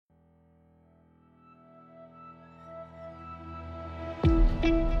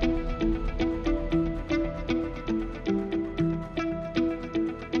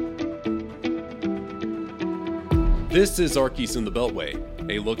This is Archies in the Beltway,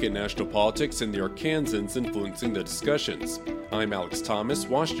 a look at national politics and the Arkansans influencing the discussions. I'm Alex Thomas,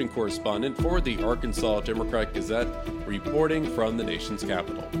 Washington correspondent for the Arkansas Democrat-Gazette, reporting from the nation's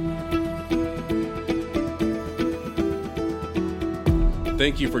capital.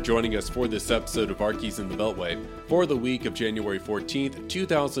 Thank you for joining us for this episode of Archies in the Beltway for the week of January 14th,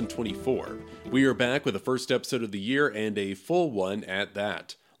 2024. We are back with the first episode of the year and a full one at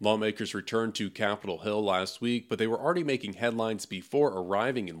that. Lawmakers returned to Capitol Hill last week, but they were already making headlines before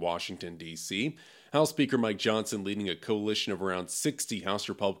arriving in Washington, D.C. House Speaker Mike Johnson leading a coalition of around 60 House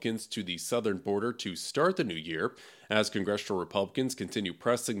Republicans to the southern border to start the new year, as congressional Republicans continue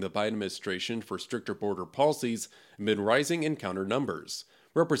pressing the Biden administration for stricter border policies amid rising encounter numbers.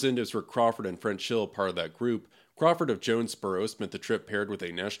 Representatives Rick Crawford and French Hill, part of that group. Crawford of Jonesboro spent the trip paired with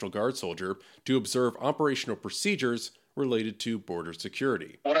a National Guard soldier to observe operational procedures related to border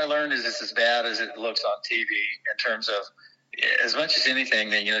security. What I learned is it's as bad as it looks on TV in terms of, as much as anything,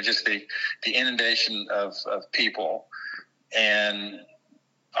 that just the inundation of people, and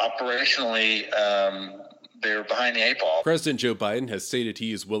operationally they're behind the eight ball. President Joe Biden has stated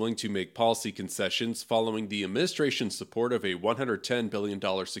he is willing to make policy concessions following the administration's support of a $110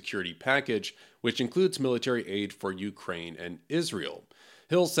 billion security package, which includes military aid for Ukraine and Israel.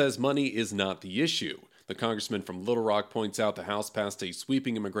 Hill says money is not the issue. The congressman from Little Rock points out the House passed a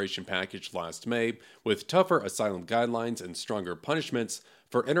sweeping immigration package last May with tougher asylum guidelines and stronger punishments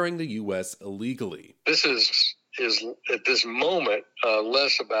for entering the U.S. illegally. This is at this moment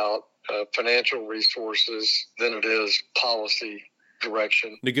less about financial resources than it is policy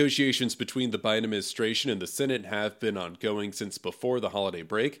direction. Negotiations between the Biden administration and the Senate have been ongoing since before the holiday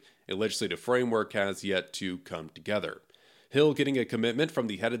break. A legislative framework has yet to come together. Hill getting a commitment from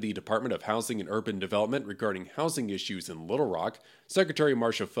the head of the Department of Housing and Urban Development regarding housing issues in Little Rock, Secretary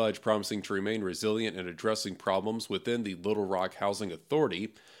Marcia Fudge promising to remain resilient in addressing problems within the Little Rock Housing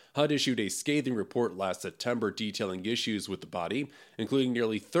Authority. HUD issued a scathing report last September detailing issues with the body, including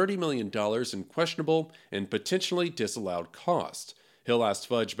nearly $30 million in questionable and potentially disallowed costs. Hill asked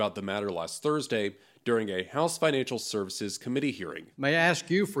Fudge about the matter last Thursday during a House Financial Services Committee hearing. May I ask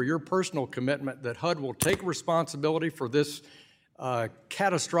you for your personal commitment that HUD will take responsibility for this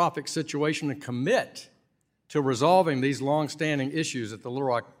catastrophic situation and commit to resolving these long-standing issues at the Little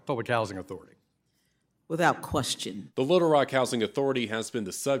Rock Public Housing Authority? Without question. The Little Rock Housing Authority has been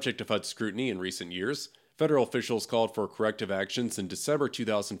the subject of HUD scrutiny in recent years. Federal officials called for corrective actions in December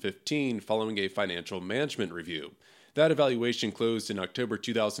 2015 following a financial management review. That evaluation closed in October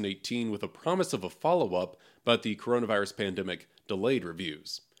 2018 with a promise of a follow-up, but the coronavirus pandemic delayed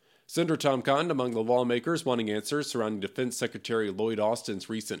reviews. Senator Tom Cotton among the lawmakers wanting answers surrounding Defense Secretary Lloyd Austin's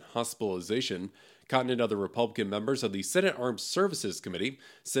recent hospitalization. Cotton and other Republican members of the Senate Armed Services Committee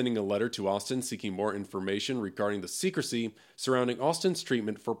sending a letter to Austin seeking more information regarding the secrecy surrounding Austin's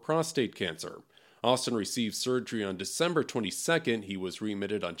treatment for prostate cancer. Austin received surgery on December 22nd. He was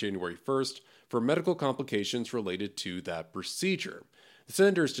readmitted on January 1st for medical complications related to that procedure. The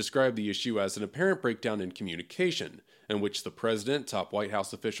senators described the issue as an apparent breakdown in communication, in which the president, top White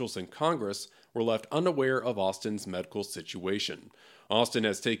House officials, and Congress were left unaware of Austin's medical situation. Austin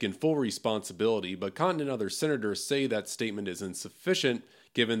has taken full responsibility, but Cotton and other senators say that statement is insufficient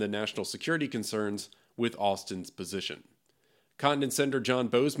given the national security concerns with Austin's position. Cotton and Senator John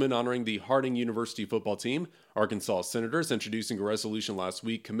Boozman honoring the Harding University football team. Arkansas senators introducing a resolution last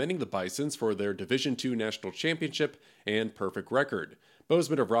week commending the Bisons for their Division II national championship and perfect record.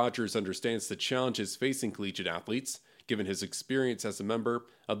 Boozman of Rogers understands the challenges facing collegiate athletes, given his experience as a member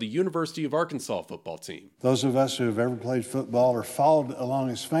of the University of Arkansas football team. Those of us who have ever played football or followed along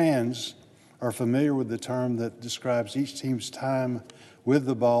as fans are familiar with the term that describes each team's time with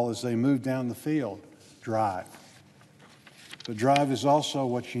the ball as they move down the field: drive. But drive is also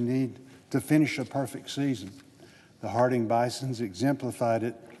what you need to finish a perfect season. The Harding Bisons exemplified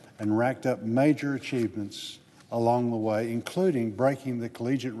it and racked up major achievements along the way, including breaking the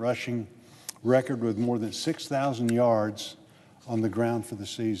collegiate rushing record with more than 6,000 yards on the ground for the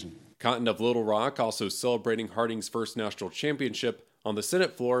season. Cotton of Little Rock also celebrating Harding's first national championship on the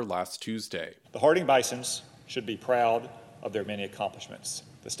Senate floor last Tuesday. The Harding Bisons should be proud of their many accomplishments.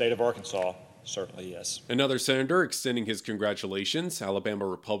 The state of Arkansas certainly is. Another senator extending his congratulations, Alabama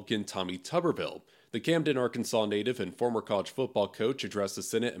Republican Tommy Tuberville. The Camden, Arkansas native and former college football coach addressed the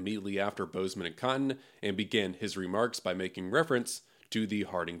Senate immediately after Boozman and Cotton and began his remarks by making reference to the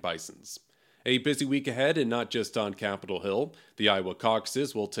Harding Bisons. A busy week ahead, and not just on Capitol Hill. The Iowa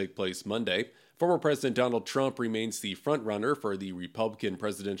caucuses will take place Monday. Former President Donald Trump remains the frontrunner for the Republican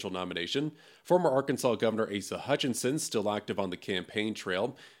presidential nomination. Former Arkansas Governor Asa Hutchinson still active on the campaign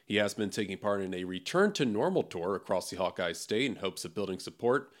trail. He has been taking part in a return to normal tour across the Hawkeye State in hopes of building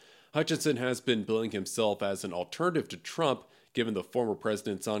support. Hutchinson has been billing himself as an alternative to Trump, given the former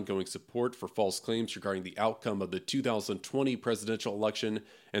president's ongoing support for false claims regarding the outcome of the 2020 presidential election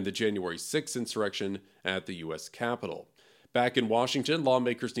and the January 6th insurrection at the U.S. Capitol. Back in Washington,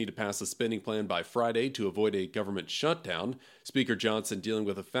 lawmakers need to pass a spending plan by Friday to avoid a government shutdown. Speaker Johnson dealing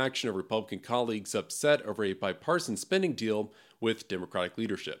with a faction of Republican colleagues upset over a bipartisan spending deal with Democratic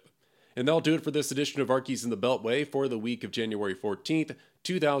leadership. And that'll do it for this edition of Archies in the Beltway for the week of January 14th,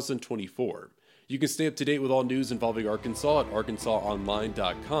 2024. You can stay up to date with all news involving Arkansas at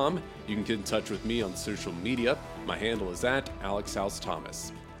arkansasonline.com. You can get in touch with me on social media. My handle is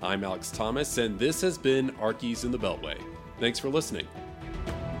 @AlexHouseThomas. I'm Alex Thomas, and this has been Archies in the Beltway. Thanks for listening.